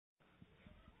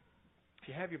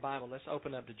you have your Bible, let's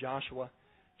open up to Joshua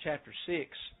chapter 6.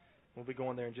 We'll be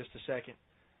going there in just a second.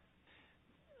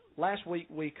 Last week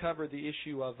we covered the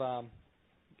issue of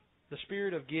the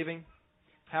spirit of giving,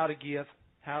 how to give,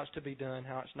 how it's to be done,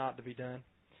 how it's not to be done.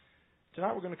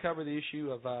 Tonight we're going to cover the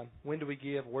issue of when do we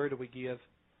give, where do we give,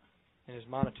 and is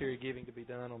monetary giving to be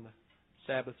done on the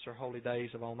Sabbaths or holy days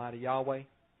of Almighty Yahweh.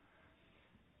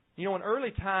 You know, in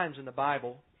early times in the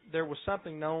Bible, there was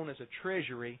something known as a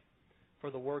treasury for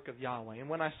the work of Yahweh. And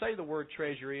when I say the word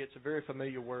treasury, it's a very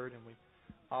familiar word, and we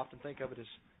often think of it as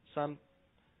some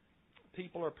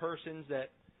people or persons that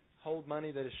hold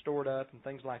money that is stored up and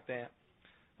things like that.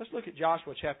 Let's look at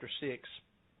Joshua chapter 6,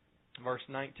 verse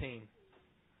 19.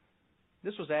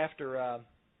 This was after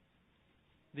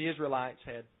the Israelites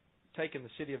had taken the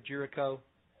city of Jericho.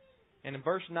 And in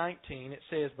verse 19 it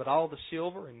says, "But all the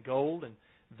silver and gold and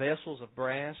vessels of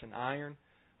brass and iron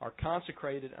are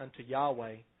consecrated unto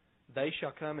Yahweh. They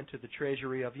shall come into the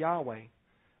treasury of Yahweh."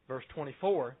 Verse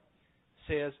 24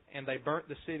 says, "And they burnt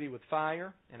the city with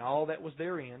fire, and all that was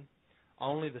therein,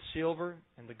 only the silver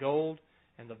and the gold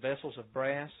and the vessels of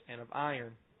brass and of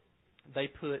iron they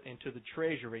put into the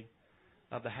treasury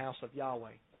of the house of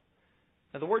Yahweh."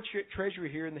 Now the word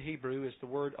treasury here in the Hebrew is the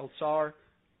word otsar,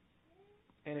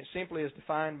 and it simply is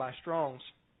defined by Strong's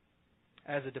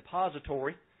as a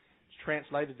depository. It's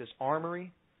translated as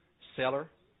armory, cellar,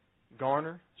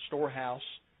 garner, storehouse,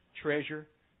 treasure,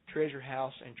 treasure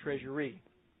house, and treasury.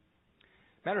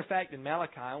 Matter of fact, in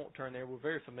Malachi, I won't turn there, we're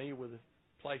very familiar with the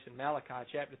place in Malachi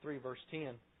chapter 3, verse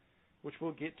 10, which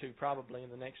we'll get to probably in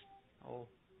the next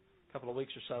couple of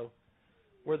weeks or so,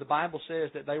 where the Bible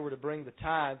says that they were to bring the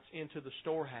tithes into the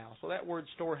storehouse. So that word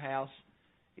storehouse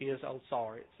is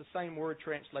otsar. It's the same word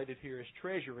translated here as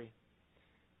treasury.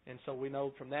 And so we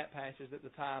know from that passage that the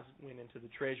tithes went into the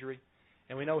treasury.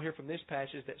 And we know here from this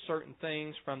passage that certain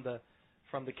things from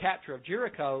the capture of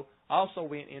Jericho also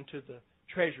went into the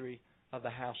treasury of the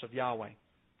house of Yahweh.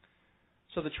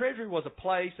 So the treasury was a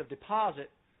place of deposit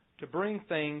to bring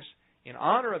things in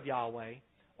honor of Yahweh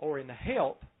or in the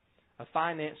help of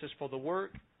finances for the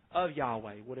work of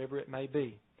Yahweh, whatever it may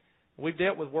be. We've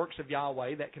dealt with works of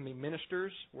Yahweh that can be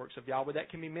ministers, works of Yahweh that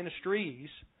can be ministries,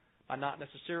 by not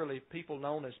necessarily people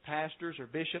known as pastors or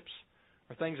bishops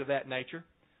or things of that nature,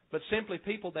 but simply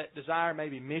people that desire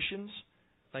maybe missions,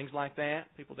 things like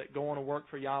that, people that go on to work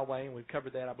for Yahweh, and we've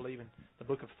covered that, I believe, in the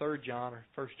book of 3 John or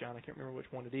 1 John. I can't remember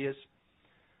which one it is.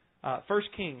 1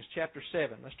 Kings chapter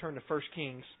 7. Let's turn to 1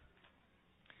 Kings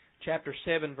chapter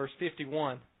 7, verse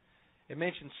 51. It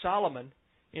mentions Solomon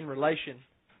in relation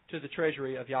to the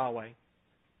treasury of Yahweh.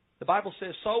 The Bible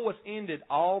says, "So was ended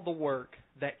all the work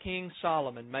that King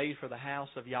Solomon made for the house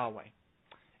of Yahweh.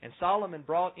 And Solomon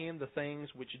brought in the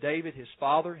things which David his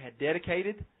father had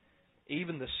dedicated,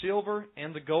 even the silver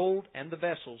and the gold and the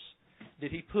vessels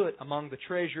did he put among the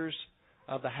treasures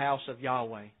of the house of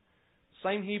Yahweh."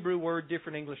 Same Hebrew word,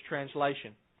 different English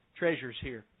translation. Treasures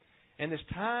here. And there's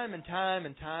time and time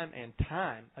and time and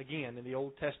time again in the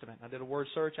Old Testament. I did a word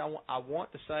search. I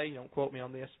want to say, don't quote me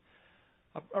on this,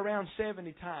 around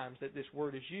 70 times that this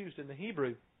word is used in the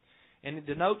Hebrew. And it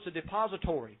denotes a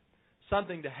depository,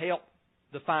 something to help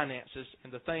the finances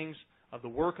and the things of the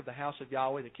work of the house of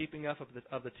Yahweh, the keeping up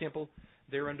of the temple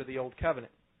there under the Old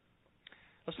Covenant.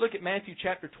 Let's look at Matthew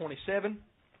chapter 27.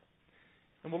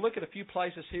 And we'll look at a few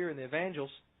places here in the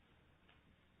Evangels,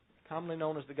 commonly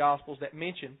known as the Gospels, that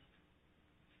mention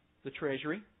the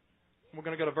treasury. We're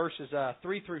going to go to verses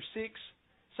 3 through 6.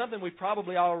 Something we've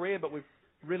probably all read, but we've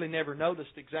really never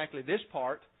noticed exactly this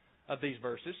part of these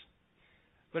verses.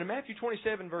 But in Matthew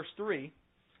 27, verse 3,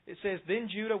 it says, "Then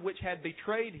Judah, which had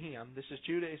betrayed him," this is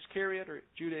Judah Iscariot or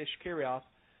Judah Iscariot,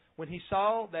 "when he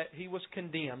saw that he was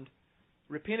condemned,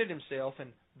 repented himself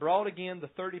and brought again the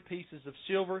 30 pieces of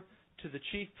silver to the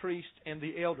chief priest and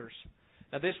the elders."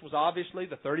 Now this was obviously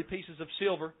the 30 pieces of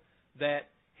silver that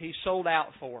he sold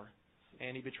out for.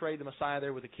 And he betrayed the Messiah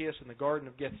there with a kiss in the Garden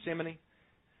of Gethsemane.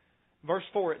 Verse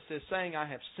 4, it says, "Saying, I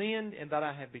have sinned in that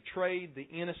I have betrayed the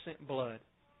innocent blood.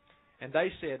 And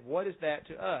they said, What is that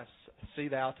to us? See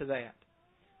thou to that."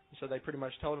 And so they pretty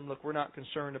much told him, "Look, we're not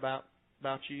concerned about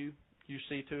you. You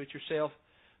see to it yourself."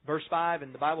 Verse 5,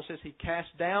 and the Bible says, "He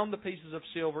cast down the pieces of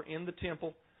silver in the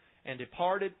temple and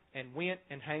departed and went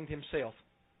and hanged himself."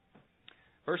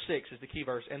 Verse 6 is the key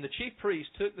verse. "And the chief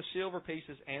priest took the silver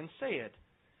pieces and said,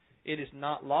 It is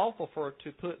not lawful for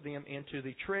to put them into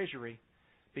the treasury,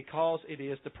 because it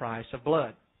is the price of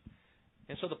blood."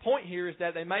 And so the point here is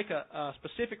that they make a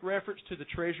specific reference to the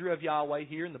treasury of Yahweh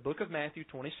here in the book of Matthew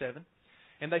 27.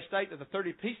 And they state that the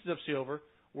 30 pieces of silver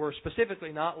were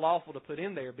specifically not lawful to put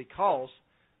in there because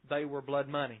they were blood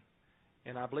money.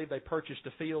 And I believe they purchased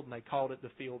a field, and they called it the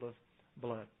Field of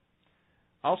Blood.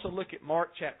 Also look at Mark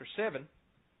chapter 7,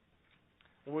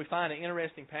 where we find an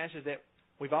interesting passage that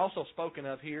we've also spoken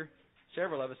of here.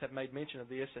 Several of us have made mention of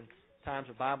this in times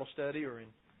of Bible study or in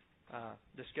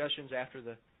discussions after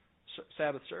the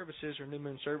Sabbath services or new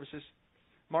moon services.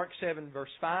 Mark 7, verse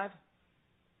 5.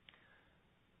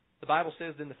 The Bible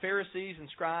says, Then the Pharisees and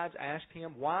scribes asked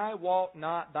him, Why walk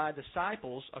not thy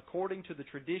disciples according to the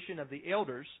tradition of the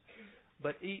elders,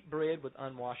 but eat bread with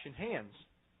unwashed hands?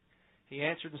 He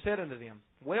answered and said unto them,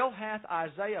 Well hath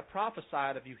Isaiah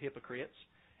prophesied of you hypocrites,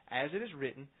 as it is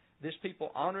written, This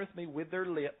people honoreth me with their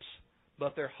lips,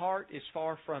 but their heart is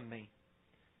far from me.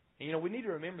 And we need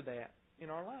to remember that in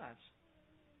our lives.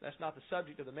 That's not the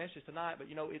subject of the message tonight, but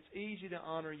it's easy to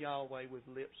honor Yahweh with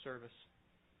lip service.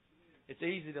 It's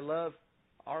easy to love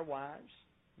our wives,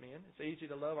 men. It's easy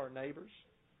to love our neighbors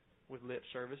with lip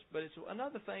service, but it's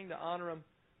another thing to honor them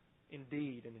in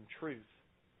deed and in truth.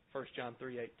 1 John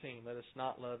 3:18, let us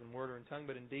not love in word or in tongue,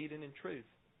 but in deed and in truth.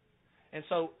 And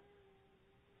so,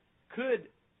 could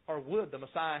or would the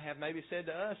Messiah have maybe said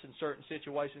to us in certain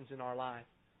situations in our life,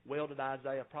 Well did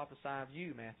Isaiah prophesy of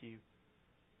you, Matthew?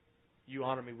 You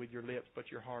honor me with your lips,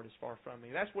 but your heart is far from me.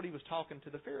 That's what he was talking to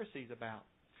the Pharisees about.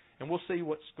 And we'll see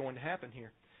what's going to happen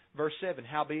here. Verse 7,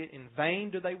 Howbeit in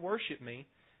vain do they worship me,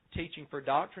 teaching for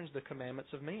doctrines the commandments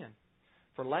of men.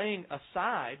 For laying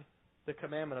aside the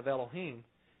commandment of Elohim,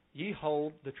 ye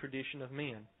hold the tradition of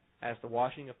men, as the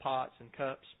washing of pots and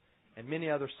cups, and many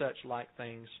other such like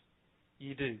things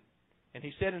ye do. And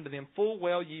he said unto them, Full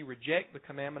well ye reject the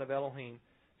commandment of Elohim,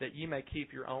 that ye may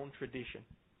keep your own tradition.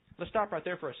 Let's stop right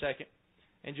there for a second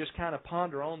and just kind of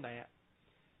ponder on that.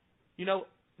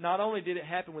 Not only did it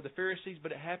happen with the Pharisees,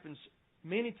 but it happens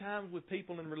many times with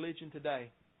people in religion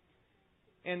today.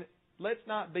 And let's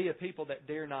not be a people that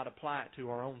dare not apply it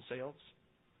to our own selves.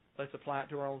 Let's apply it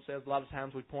to our own selves. A lot of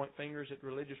times we point fingers at the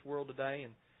religious world today,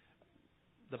 and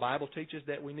the Bible teaches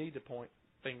that we need to point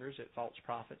fingers at false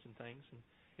prophets and things. And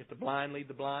if the blind lead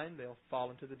the blind, they'll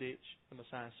fall into the ditch, the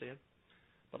Messiah said.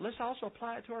 But let's also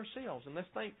apply it to ourselves. And let's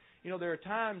think, there are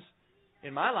times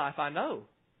in my life, I know,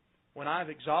 when I've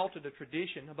exalted a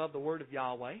tradition above the word of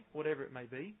Yahweh, whatever it may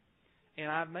be,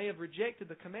 and I may have rejected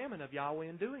the commandment of Yahweh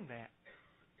in doing that.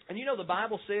 And the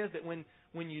Bible says that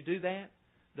when you do that,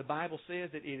 the Bible says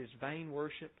that it is vain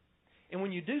worship. And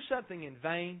when you do something in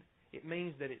vain, it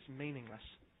means that it's meaningless.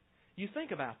 You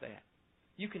think about that.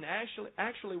 You can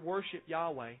actually worship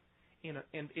Yahweh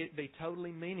and it be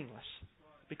totally meaningless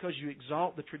because you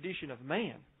exalt the tradition of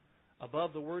man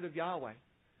above the word of Yahweh.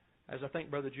 As I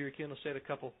think Brother Jerry Kendall said a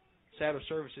couple Sabbath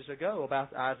services ago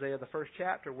about Isaiah, the first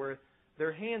chapter, where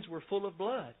their hands were full of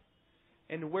blood.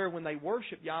 And where when they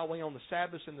worshiped Yahweh on the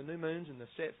Sabbaths and the new moons and the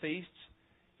set feasts,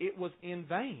 it was in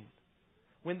vain.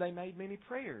 When they made many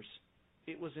prayers,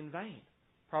 it was in vain.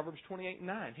 Proverbs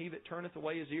 28:9, He that turneth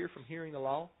away his ear from hearing the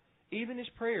law, even his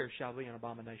prayers shall be an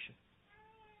abomination.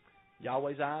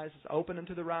 Yahweh's eyes is open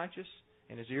unto the righteous,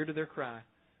 and his ear to their cry.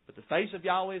 But the face of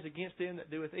Yahweh is against them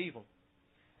that doeth evil.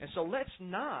 And so let's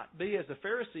not be as the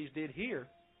Pharisees did here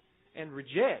and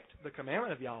reject the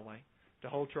commandment of Yahweh to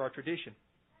hold to our tradition.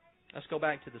 Let's go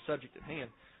back to the subject at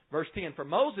hand. Verse 10, For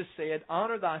Moses said,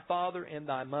 Honor thy father and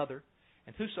thy mother,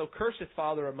 and whoso curseth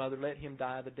father or mother, let him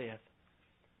die the death.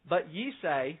 But ye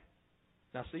say,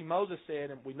 now see, Moses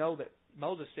said, and we know that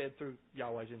Moses said through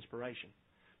Yahweh's inspiration.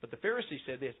 But the Pharisees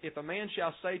said this, If a man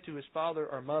shall say to his father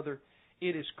or mother,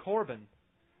 It is Corban,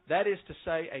 that is to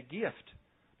say, a gift,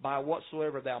 by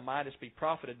whatsoever thou mightest be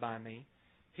profited by me,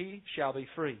 he shall be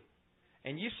free.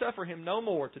 And ye suffer him no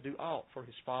more to do aught for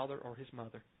his father or his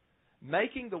mother,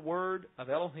 making the word of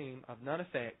Elohim of none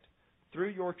effect through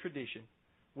your tradition,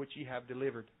 which ye have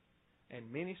delivered.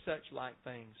 And many such like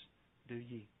things do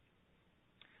ye.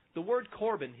 The word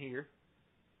Corban here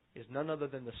is none other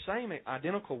than the same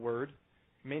identical word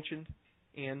mentioned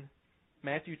in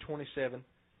Matthew 27,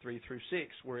 3 through 6,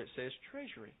 where it says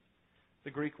treasury. The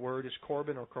Greek word is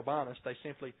Corban or Korbanos. They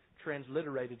simply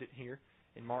transliterated it here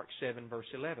in Mark 7, verse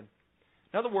 11.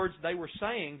 In other words, they were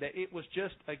saying that it was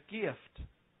just a gift.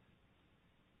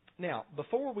 Now,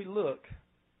 before we look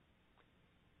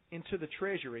into the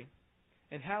treasury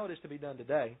and how it is to be done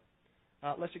today,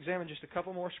 let's examine just a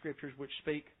couple more scriptures which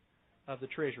speak of the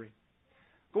treasury.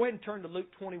 Go ahead and turn to Luke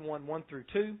 21, 1 through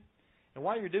 2. And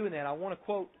while you're doing that, I want to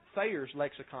quote Thayer's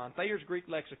lexicon, Thayer's Greek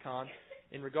lexicon,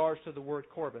 in regards to the word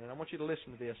Corban. And I want you to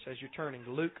listen to this as you're turning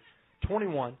to Luke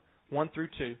 21, 1 through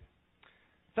 2.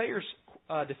 Thayer's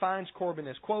defines Corban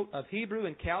as, quote, of Hebrew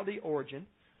and Chaldee origin,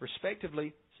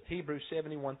 respectively, Hebrew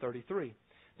 71:33.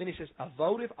 Then he says, a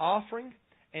votive offering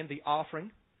and the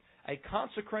offering, a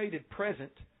consecrated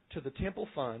present to the temple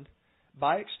fund,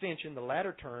 by extension, the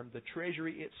latter term, the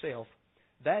treasury itself,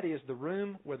 that is, the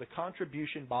room where the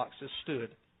contribution boxes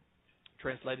stood,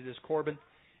 translated as Corban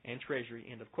and treasury,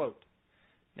 end of quote.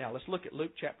 Now, let's look at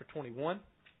Luke chapter 21.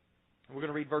 We're going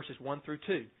to read verses 1 through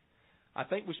 2. I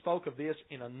think we spoke of this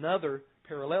in another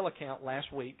parallel account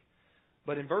last week,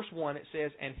 but in verse 1 it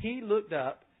says, "And he looked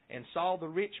up and saw the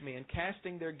rich men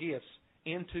casting their gifts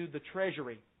into the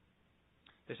treasury."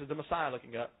 This is the Messiah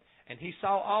looking up. "And he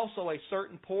saw also a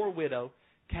certain poor widow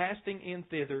casting in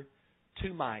thither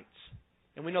 2 mites."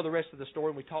 And we know the rest of the story,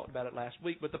 and we talked about it last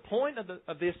week. But the point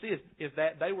of this is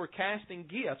that they were casting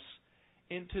gifts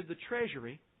into the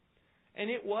treasury, and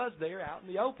it was there out in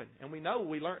the open. And we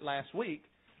learned last week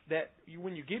that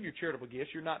when you give your charitable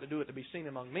gifts, you're not to do it to be seen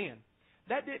among men.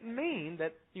 That didn't mean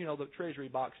that, the treasury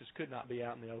boxes could not be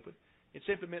out in the open. It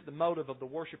simply meant the motive of the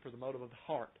worshiper, the motive of the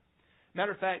heart.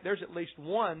 Matter of fact, there's at least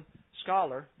one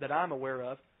scholar that I'm aware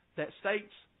of that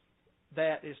states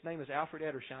that, his name is Alfred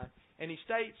Edersheim, and he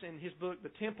states in his book, The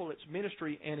Temple, Its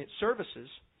Ministry, and Its Services,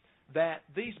 that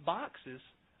these boxes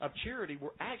of charity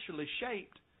were actually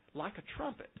shaped like a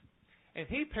trumpet. And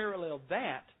he paralleled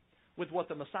that with what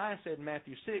the Messiah said in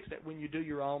Matthew 6, that when you do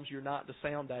your alms, you're not to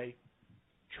sound a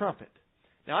trumpet.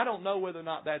 Now, I don't know whether or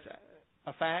not that's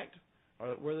a fact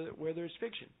or whether it's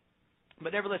fiction.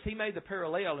 But nevertheless, he made the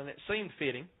parallel, and it seemed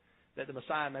fitting that the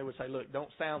Messiah would say, look, don't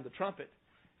sound the trumpet.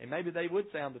 And maybe they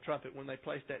would sound the trumpet when they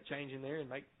placed that change in there and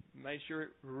made sure it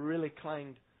really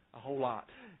clanged a whole lot.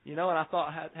 And I thought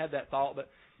I had that thought,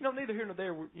 but neither here nor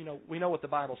there. We know what the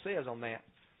Bible says on that.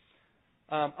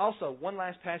 Also, one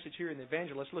last passage here in the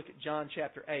Evangel. Let's look at John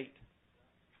chapter 8.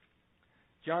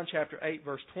 John chapter 8,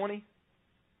 verse 20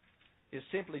 is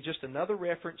simply just another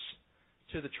reference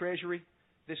to the treasury.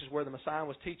 This is where the Messiah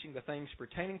was teaching the things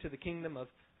pertaining to the kingdom of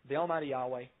the Almighty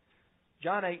Yahweh.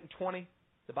 John 8 and 20,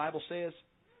 the Bible says,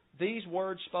 "These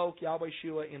words spoke Yahweh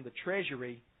Shua in the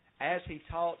treasury as he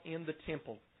taught in the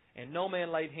temple, and no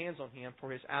man laid hands on him,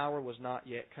 for his hour was not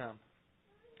yet come."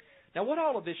 Now, what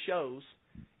all of this shows,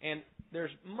 and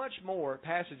there's much more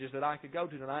passages that I could go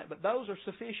to tonight, but those are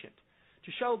sufficient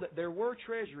to show that there were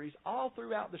treasuries all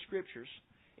throughout the Scriptures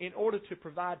in order to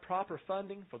provide proper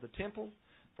funding for the temple,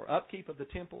 for upkeep of the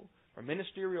temple, for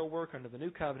ministerial work under the New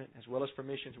Covenant, as well as for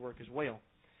missions work as well.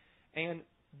 And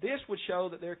this would show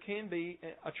that there can be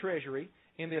a treasury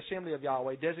in the assembly of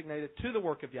Yahweh designated to the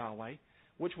work of Yahweh,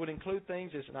 which would include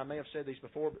things, and I may have said these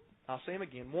before, but I'll say them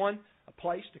again. One, a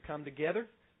place to come together,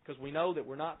 because we know that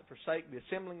we're not to forsake the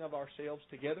assembling of ourselves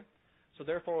together. So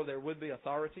therefore, there would be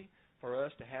authority for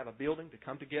us to have a building to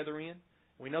come together in.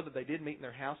 We know that they did meet in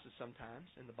their houses sometimes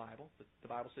in the Bible. The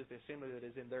Bible says the assembly that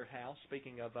is in their house,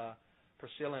 speaking of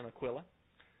Priscilla and Aquila.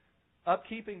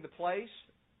 Upkeeping the place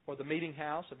or the meeting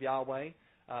house of Yahweh.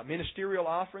 Ministerial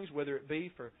offerings, whether it be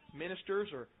for ministers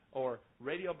or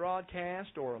radio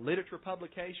broadcast or literature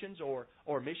publications or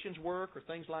missions work or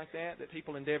things like that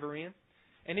people endeavor in.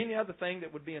 And any other thing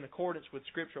that would be in accordance with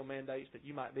scriptural mandates that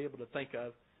you might be able to think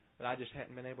of that I just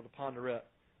hadn't been able to ponder up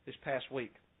this past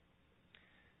week.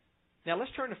 Now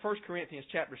let's turn to 1 Corinthians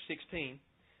chapter 16,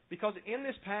 because in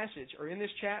this passage, or in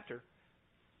this chapter,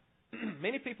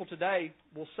 many people today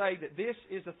will say that this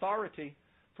is authority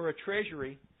for a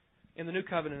treasury in the New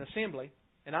Covenant Assembly,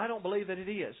 and I don't believe that it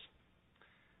is.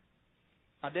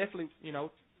 I definitely,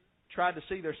 tried to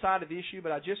see their side of the issue,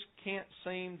 but I just can't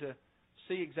seem to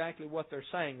see exactly what they're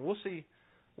saying. We'll see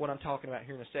what I'm talking about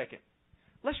here in a second.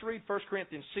 Let's read 1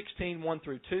 Corinthians 16, 1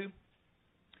 through 2,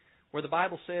 where the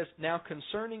Bible says, "Now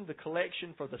concerning the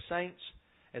collection for the saints,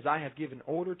 as I have given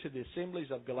order to the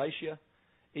assemblies of Galatia,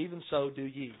 even so do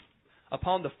ye.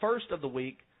 Upon the first of the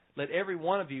week, let every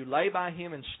one of you lay by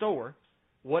him in store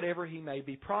whatever he may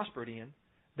be prospered in,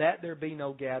 that there be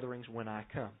no gatherings when I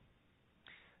come."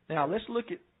 Now let's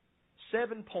look at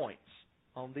 7 points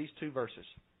on these 2 verses.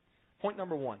 Point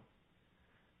number 1.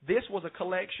 This was a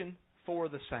collection for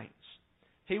the saints.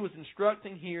 He was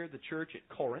instructing here the church at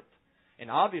Corinth, and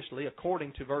obviously,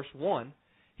 according to verse 1,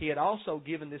 he had also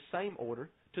given this same order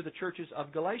to the churches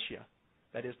of Galatia,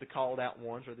 that is, the called out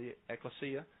ones, or the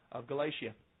ecclesia of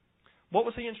Galatia. What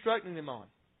was he instructing them on?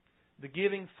 The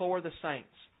giving for the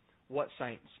saints. What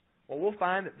saints? Well, we'll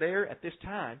find that there at this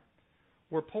time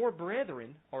were poor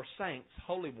brethren, or saints,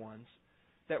 holy ones,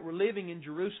 that were living in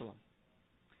Jerusalem,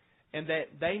 and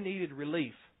that they needed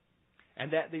relief,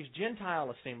 and that these Gentile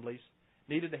assemblies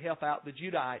needed to help out the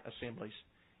Judahite assemblies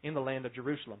in the land of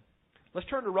Jerusalem. Let's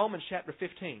turn to Romans chapter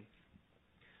 15,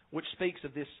 which speaks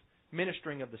of this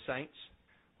ministering of the saints.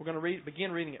 We're going to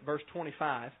begin reading at verse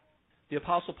 25. The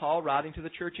Apostle Paul, writing to the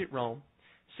church at Rome,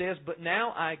 says, "But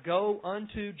now I go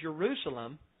unto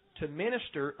Jerusalem to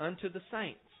minister unto the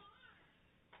saints,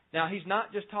 Now, he's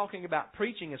not just talking about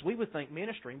preaching as we would think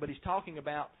ministering, but he's talking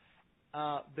about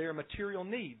their material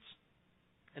needs.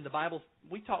 And the Bible,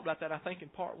 we talked about that, I think, in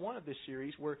part 1 of this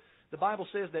series, where the Bible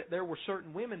says that there were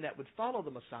certain women that would follow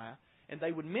the Messiah, and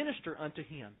they would minister unto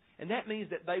him. And that means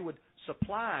that they would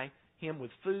supply him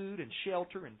with food and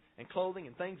shelter and clothing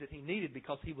and things that he needed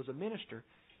because he was a minister.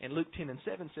 And Luke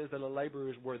 10:7 says that a laborer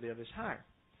is worthy of his hire.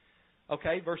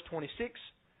 Okay, verse 26,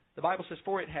 the Bible says,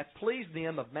 "For it hath pleased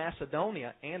them of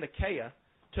Macedonia and Achaia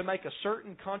to make a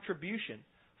certain contribution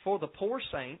for the poor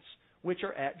saints which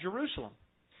are at Jerusalem."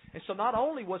 And so not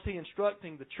only was he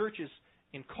instructing the churches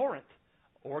in Corinth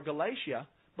or Galatia,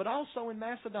 but also in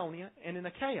Macedonia and in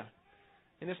Achaia.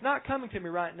 And it's not coming to me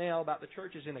right now about the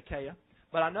churches in Achaia,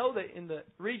 but I know that in the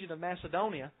region of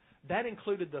Macedonia, that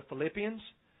included the Philippians,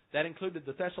 that included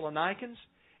the Thessalonians,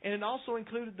 and it also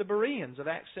included the Bereans of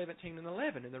Acts 17 and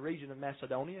 11 in the region of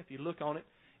Macedonia. If you look on it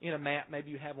in a map, maybe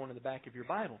you have one in the back of your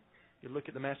Bible. You look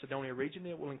at the Macedonia region,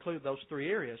 it will include those 3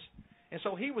 areas. And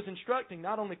so he was instructing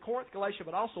not only Corinth, Galatia,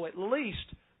 but also at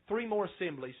least 3 more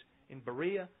assemblies in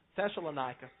Berea,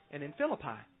 Thessalonica, and in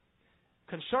Philippi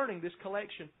concerning this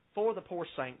collection for the poor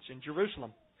saints in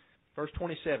Jerusalem. Verse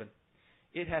 27,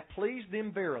 "It hath pleased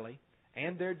them verily,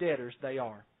 and their debtors they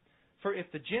are. For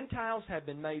if the Gentiles have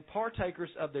been made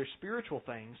partakers of their spiritual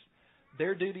things,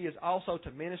 their duty is also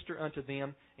to minister unto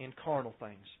them in carnal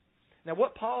things." Now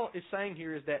what Paul is saying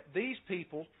here is that these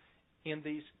people in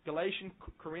these Galatian,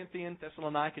 Corinthian,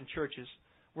 Thessalonican churches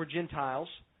were Gentiles.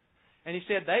 And he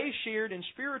said they shared in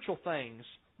spiritual things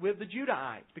with the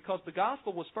Judahites, because the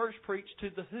gospel was first preached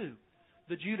to the who?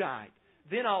 The Judahite.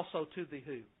 Then also to the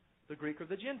who? The Greek or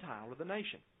the Gentile or the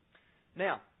nation.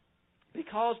 Now,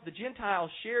 because the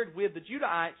Gentiles shared with the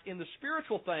Judahites in the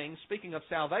spiritual things, speaking of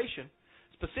salvation,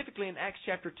 specifically in Acts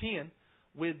chapter 10,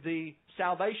 with the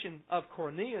salvation of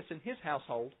Cornelius and his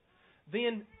household,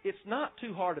 then it's not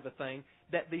too hard of a thing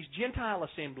that these Gentile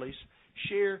assemblies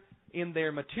share in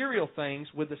their material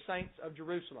things with the saints of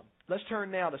Jerusalem. Let's turn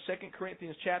now to 2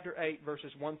 Corinthians chapter 8,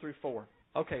 verses 1 through 4.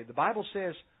 Okay, the Bible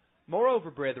says,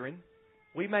 "Moreover, brethren,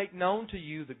 we make known to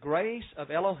you the grace of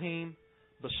Elohim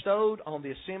bestowed on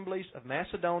the assemblies of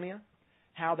Macedonia,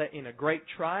 how that in a great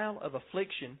trial of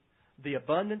affliction the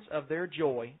abundance of their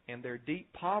joy and their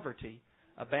deep poverty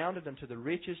abounded unto the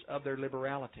riches of their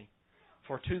liberality.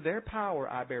 For to their power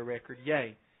I bear record,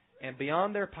 yea, and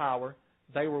beyond their power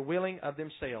they were willing of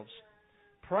themselves,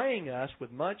 praying us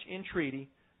with much entreaty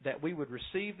that we would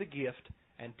receive the gift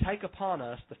and take upon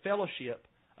us the fellowship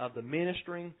of the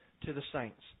ministering to the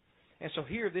saints." And so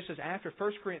here, this is after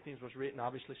 1 Corinthians was written,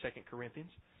 obviously 2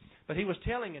 Corinthians. But he was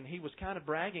telling, and he was kind of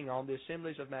bragging on the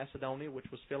assemblies of Macedonia, which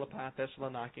was Philippi,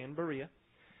 Thessalonica, and Berea.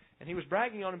 And he was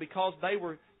bragging on them because they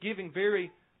were giving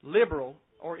very liberal,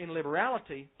 or in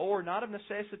liberality, or not of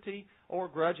necessity or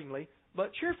grudgingly,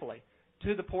 but cheerfully,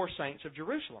 to the poor saints of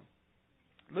Jerusalem.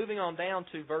 Moving on down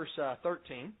to verse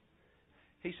 13,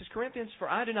 he says, "Corinthians, for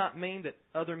I do not mean that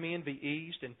other men be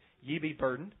eased and ye be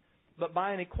burdened, but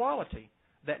by an equality,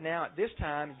 that now at this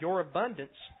time your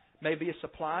abundance may be a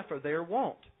supply for their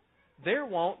want." Their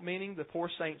want meaning the poor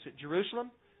saints at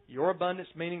Jerusalem, your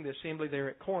abundance meaning the assembly there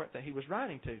at Corinth that he was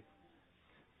writing to.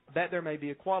 "That there may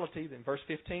be equality," then verse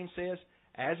 15 says,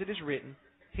 "As it is written,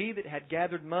 he that had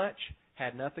gathered much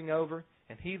had nothing over,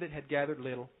 and he that had gathered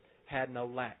little had no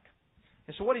lack."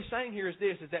 And so what he's saying here is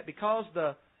this, is that because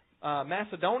the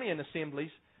Macedonian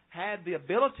assemblies had the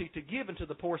ability to give unto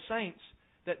the poor saints,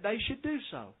 that they should do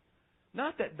so.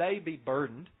 Not that they be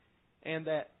burdened and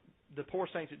that the poor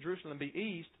saints at Jerusalem be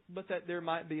eased, but that there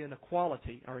might be an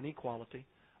equality or an equality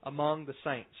among the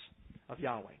saints of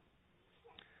Yahweh.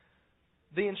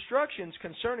 The instructions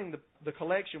concerning the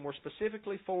collection were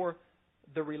specifically for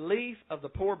the relief of the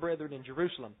poor brethren in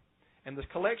Jerusalem. And the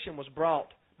collection was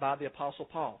brought by the Apostle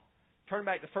Paul. Turn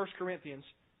back to 1 Corinthians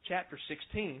chapter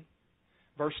 16,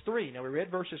 verse 3. Now we read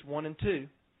verses 1 and 2.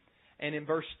 And in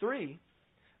verse 3,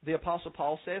 the Apostle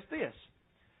Paul says this.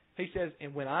 He says,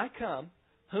 "And when I come,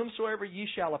 whomsoever ye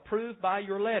shall approve by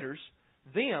your letters,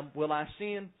 them will I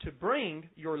send to bring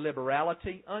your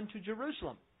liberality unto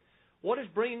Jerusalem." What is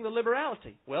bringing the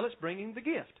liberality? Well, it's bringing the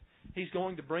gift. He's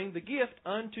going to bring the gift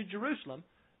unto Jerusalem.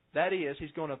 That is,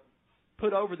 he's going to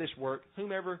put over this work,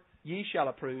 whomever ye shall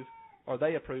approve, or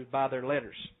they approve by their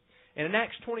letters. And in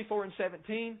Acts 24 and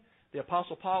 17, the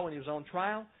Apostle Paul, when he was on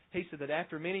trial, he said that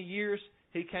after many years,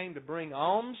 he came to bring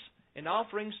alms and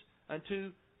offerings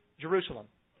unto Jerusalem.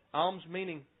 Alms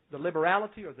meaning the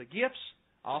liberality or the gifts,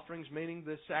 offerings meaning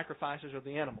the sacrifices or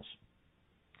the animals.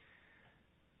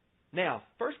 Now,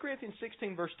 1 Corinthians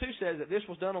 16 verse 2 says that this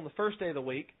was done on the first day of the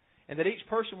week, and that each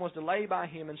person was to lay by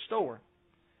him in store.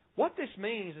 What this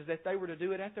means is that they were to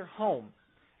do it at their home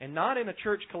and not in a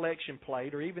church collection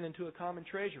plate or even into a common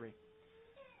treasury.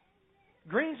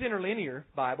 Green's Interlinear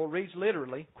Bible reads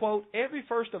literally, quote, "Every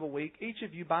first of a week, each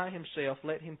of you by himself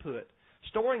let him put,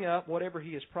 storing up whatever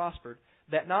he has prospered,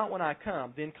 that not when I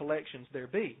come, then collections there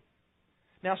be."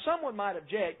 Now, someone might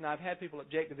object, and I've had people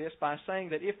object to this, by saying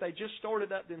that if they just stored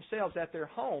it up themselves at their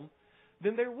home,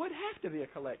 then there would have to be a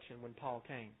collection when Paul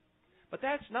came. But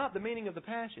that's not the meaning of the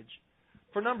passage.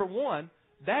 For number one,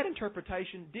 that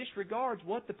interpretation disregards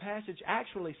what the passage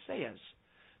actually says.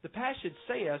 The passage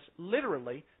says,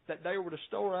 literally, that they were to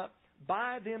store up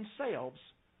by themselves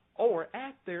or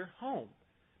at their home.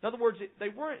 In other words, they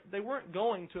weren't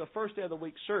going to a first day of the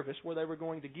week service where they were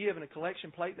going to give in a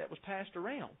collection plate that was passed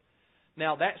around.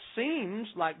 Now, that seems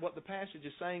like what the passage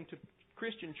is saying to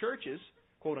Christian churches,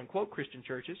 quote-unquote Christian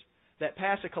churches, that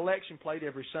pass a collection plate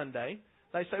every Sunday.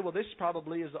 They say, well, this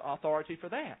probably is the authority for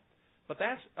that. But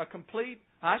that's a complete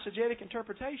eisegetic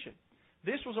interpretation.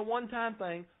 This was a one-time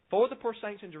thing for the poor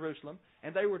saints in Jerusalem,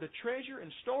 and they were to treasure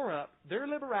and store up their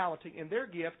liberality and their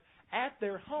gift at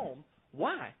their home.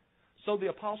 Why? So the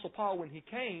Apostle Paul, when he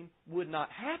came, would not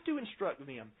have to instruct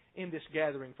them in this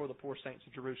gathering for the poor saints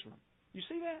of Jerusalem. You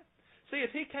see that? See,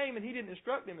 if he came and he didn't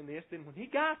instruct them in this, then when he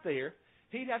got there,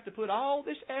 he'd have to put all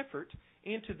this effort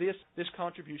into this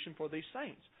contribution for these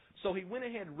saints. So he went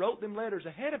ahead and wrote them letters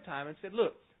ahead of time and said,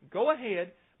 look, go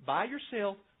ahead, by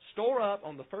yourself, store up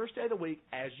on the first day of the week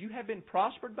as you have been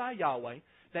prospered by Yahweh,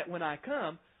 that when I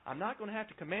come, I'm not going to have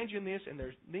to command you in this, and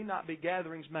there need not be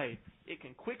gatherings made. It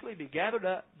can quickly be gathered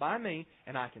up by me,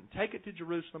 and I can take it to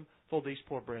Jerusalem for these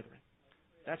poor brethren.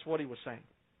 That's what he was saying.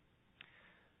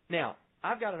 Now,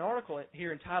 I've got an article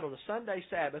here entitled "A Sunday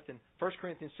Sabbath" in 1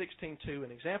 Corinthians 16:2,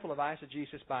 an example of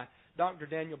eisegesis by Dr.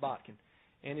 Daniel Botkin.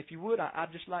 And if you would,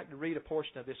 I'd just like to read a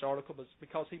portion of this article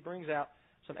because he brings out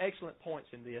some excellent points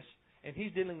in this. And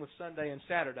he's dealing with Sunday and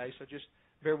Saturday, so just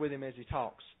bear with him as he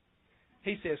talks.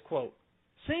 He says, quote,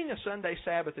 "Seeing a Sunday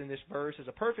Sabbath in this verse is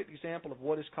a perfect example of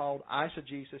what is called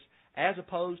eisegesis as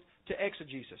opposed to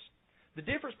exegesis. The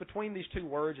difference between these two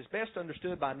words is best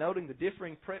understood by noting the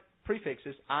differing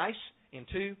prefixes eis,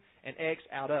 into, and ex,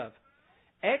 out of.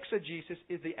 Exegesis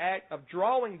is the act of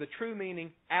drawing the true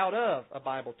meaning out of a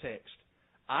Bible text.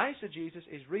 Eisegesis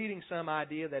is reading some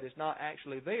idea that is not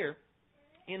actually there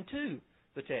into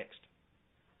the text.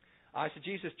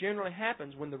 Eisegesis generally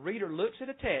happens when the reader looks at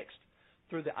a text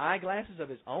through the eyeglasses of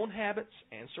his own habits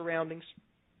and surroundings,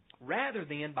 rather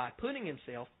than by putting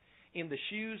himself in the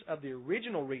shoes of the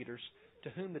original readers to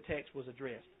whom the text was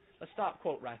addressed." Let's stop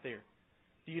quote right there.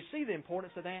 Do you see the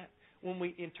importance of that? When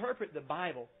we interpret the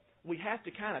Bible, we have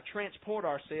to kind of transport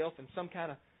ourselves in some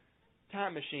kind of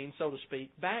time machine, so to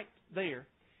speak, back there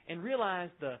and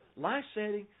realize the life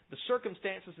setting, the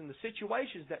circumstances, and the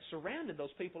situations that surrounded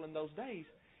those people in those days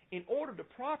in order to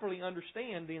properly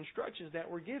understand the instructions that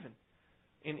were given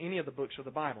in any of the books of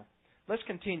the Bible. Let's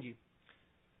continue.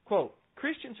 Quote,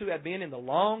 "Christians who have been in the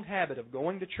long habit of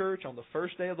going to church on the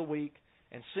first day of the week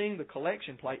and seeing the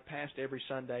collection plate passed every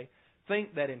Sunday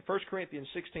think that in 1 Corinthians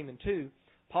 16:2,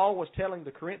 Paul was telling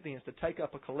the Corinthians to take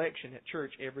up a collection at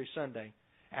church every Sunday.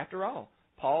 After all,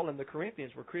 Paul and the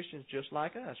Corinthians were Christians just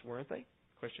like us, weren't they?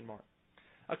 Question mark.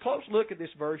 A close look at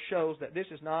this verse shows that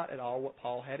this is not at all what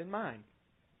Paul had in mind.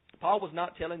 Paul was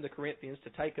not telling the Corinthians to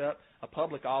take up a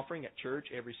public offering at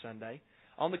church every Sunday.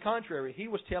 On the contrary, he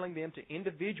was telling them to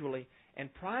individually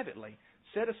and privately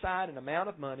set aside an amount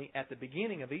of money at the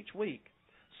beginning of each week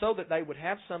so that they would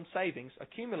have some savings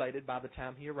accumulated by the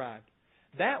time he arrived.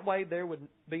 That way there would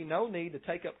be no need to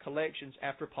take up collections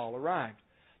after Paul arrived.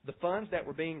 The funds that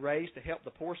were being raised to help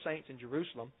the poor saints in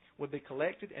Jerusalem would be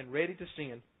collected and ready to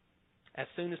send as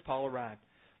soon as Paul arrived.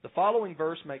 The following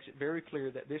verse makes it very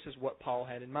clear that this is what Paul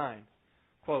had in mind.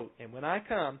 Quote, "And when I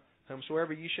come,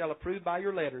 whomsoever ye shall approve by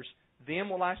your letters, them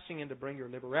will I send to bring your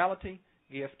liberality,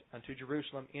 gift unto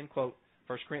Jerusalem." End quote,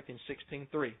 1 Corinthians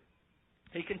 16:3.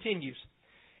 He continues,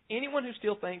 "Anyone who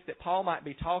still thinks that Paul might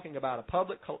be talking about a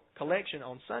public collection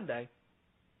on Sunday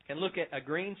can look at a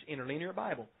Green's Interlinear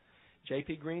Bible.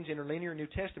 J.P. Green's Interlinear New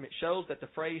Testament shows that the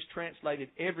phrase translated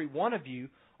every one of you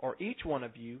or each one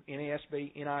of you,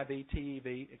 NASB, NIV,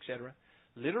 TEV, etc.,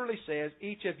 literally says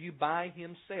each of you by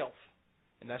himself.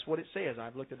 And that's what it says.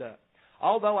 I've looked it up.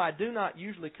 Although I do not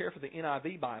usually care for the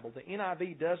NIV Bible, the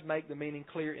NIV does make the meaning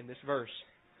clear in this verse.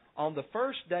 On the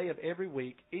first day of every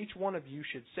week, each one of you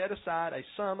should set aside a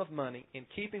sum of money in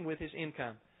keeping with his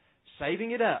income,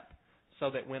 saving it up so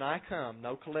that when I come,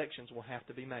 no collections will have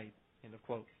to be made." End of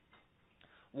quote.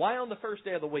 Why on the first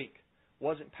day of the week?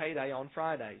 Wasn't payday on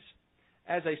Fridays?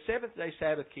 As a seventh-day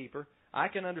Sabbath keeper, I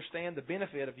can understand the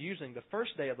benefit of using the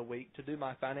first day of the week to do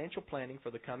my financial planning for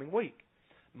the coming week.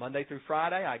 Monday through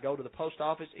Friday, I go to the post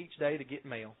office each day to get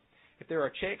mail. If there are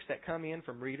checks that come in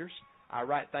from readers, I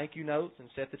write thank you notes and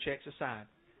set the checks aside.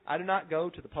 I do not go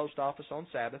to the post office on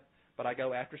Sabbath, but I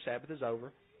go after Sabbath is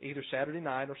over, either Saturday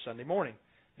night or Sunday morning.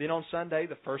 Then on Sunday,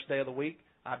 the first day of the week,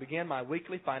 I begin my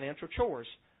weekly financial chores.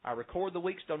 I record the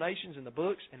week's donations in the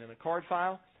books and in a card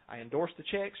file. I endorse the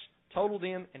checks, total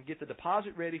them, and get the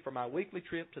deposit ready for my weekly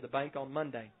trip to the bank on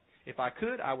Monday. If I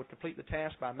could, I would complete the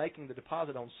task by making the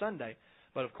deposit on Sunday,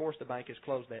 but of course the bank is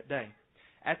closed that day.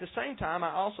 At the same time,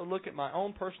 I also look at my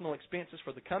own personal expenses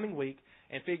for the coming week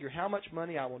and figure how much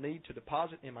money I will need to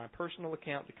deposit in my personal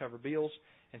account to cover bills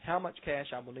and how much cash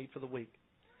I will need for the week.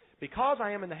 Because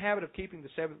I am in the habit of keeping the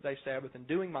seventh-day Sabbath and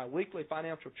doing my weekly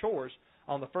financial chores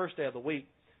on the first day of the week,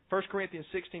 1 Corinthians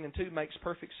 16:2 makes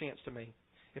perfect sense to me.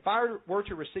 If I were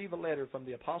to receive a letter from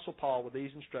the Apostle Paul with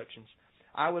these instructions,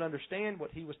 I would understand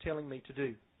what he was telling me to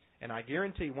do. And I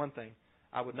guarantee one thing,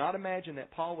 I would not imagine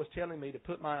that Paul was telling me to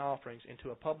put my offerings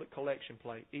into a public collection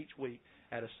plate each week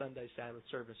at a Sunday Sabbath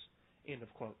service. End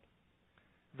of quote.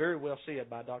 Very well said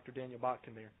by Dr. Daniel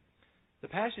Botkin there. The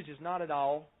passage is not at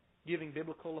all giving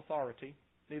biblical authority,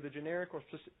 neither generic or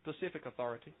specific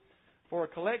authority, for a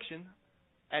collection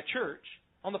at church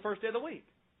on the first day of the week.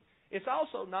 It's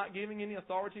also not giving any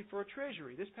authority for a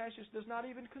treasury. This passage does not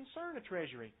even concern a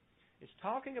treasury. It's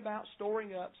talking about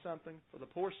storing up something for the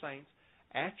poor saints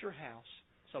at your house,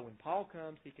 so when Paul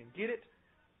comes, he can get it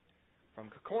from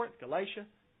Corinth, Galatia,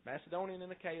 Macedonian,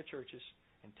 and Achaia churches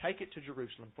and take it to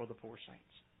Jerusalem for the poor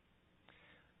saints.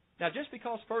 Now, just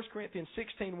because 1 Corinthians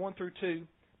 16:1-2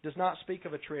 does not speak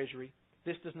of a treasury,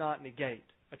 this does not negate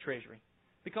a treasury,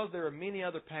 because there are many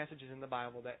other passages in the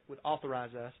Bible that would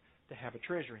authorize us to have a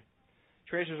treasury.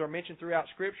 Treasures are mentioned throughout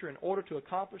Scripture in order to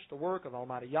accomplish the work of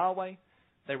Almighty Yahweh.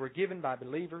 They were given by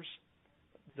believers.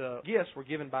 The gifts were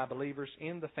given by believers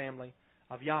in the family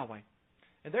of Yahweh.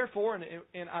 And therefore,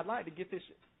 and I'd like to get this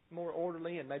more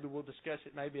orderly, and maybe we'll discuss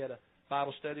it maybe at a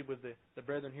Bible study with the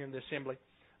brethren here in the assembly.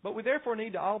 But we therefore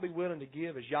need to all be willing to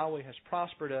give as Yahweh has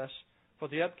prospered us for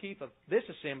the upkeep of this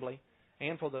assembly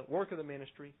and for the work of the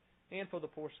ministry and for the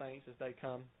poor saints as they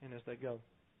come and as they go.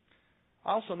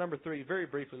 Also, number 3, very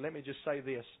briefly, let me just say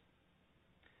this.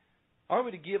 Are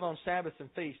we to give on Sabbath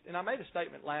and feast? And I made a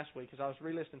statement last week as I was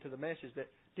re-listening to the message that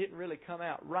didn't really come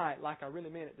out right like I really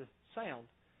meant it to sound.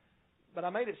 But I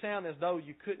made it sound as though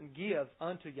you couldn't give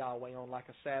unto Yahweh on like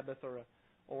a Sabbath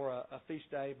or a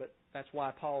feast day, but that's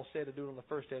why Paul said to do it on the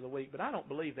first day of the week. But I don't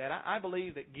believe that. I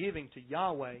believe that giving to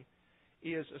Yahweh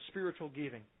is a spiritual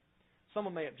giving.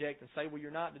 Someone may object and say, well,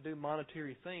 you're not to do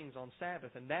monetary things on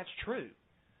Sabbath, and that's true.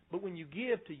 But when you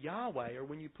give to Yahweh or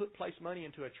when you place money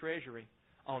into a treasury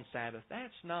on Sabbath,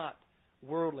 that's not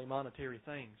worldly monetary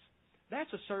things.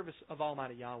 That's a service of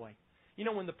Almighty Yahweh. You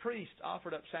know, when the priests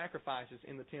offered up sacrifices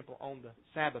in the temple on the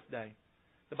Sabbath day,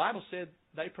 the Bible said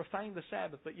they profaned the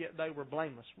Sabbath, but yet they were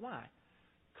blameless. Why?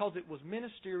 Because it was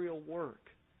ministerial work.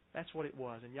 That's what it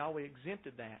was. And Yahweh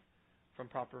exempted that from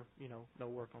proper, no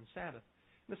work on Sabbath.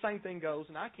 And the same thing goes,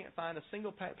 and I can't find a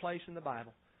single place in the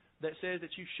Bible that says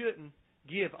that you shouldn't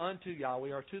give unto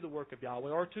Yahweh or to the work of Yahweh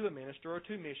or to a minister or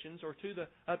to missions or to the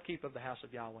upkeep of the house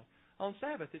of Yahweh. On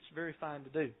Sabbath, it's very fine to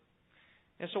do.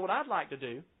 And so what I'd like to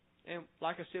do, and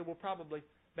like I said, we'll probably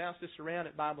bounce this around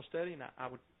at Bible study, and I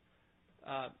would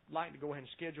like to go ahead and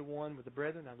schedule one with the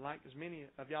brethren. I'd like as many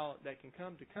of y'all that can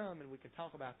come, and we can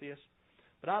talk about this.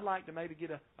 But I'd like to maybe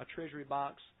get a treasury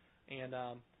box and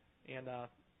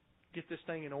get this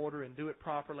thing in order and do it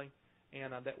properly,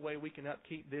 and that way we can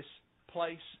upkeep this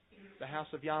place, the house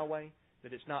of Yahweh,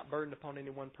 that it's not burdened upon any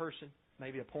one person,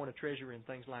 maybe appoint a treasurer and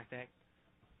things like that.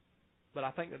 But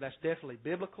I think that that's definitely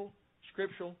biblical,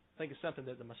 scriptural. I think it's something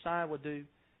that the Messiah would do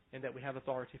and that we have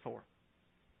authority for.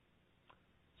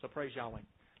 So praise Yahweh.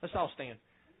 Let's all stand.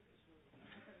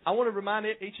 I want to remind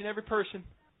each and every person,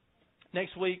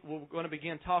 next week we're going to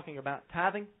begin talking about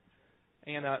tithing,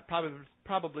 and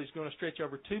probably is going to stretch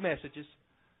over 2 messages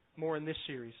more in this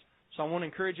series. So I want to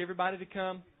encourage everybody to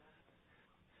come.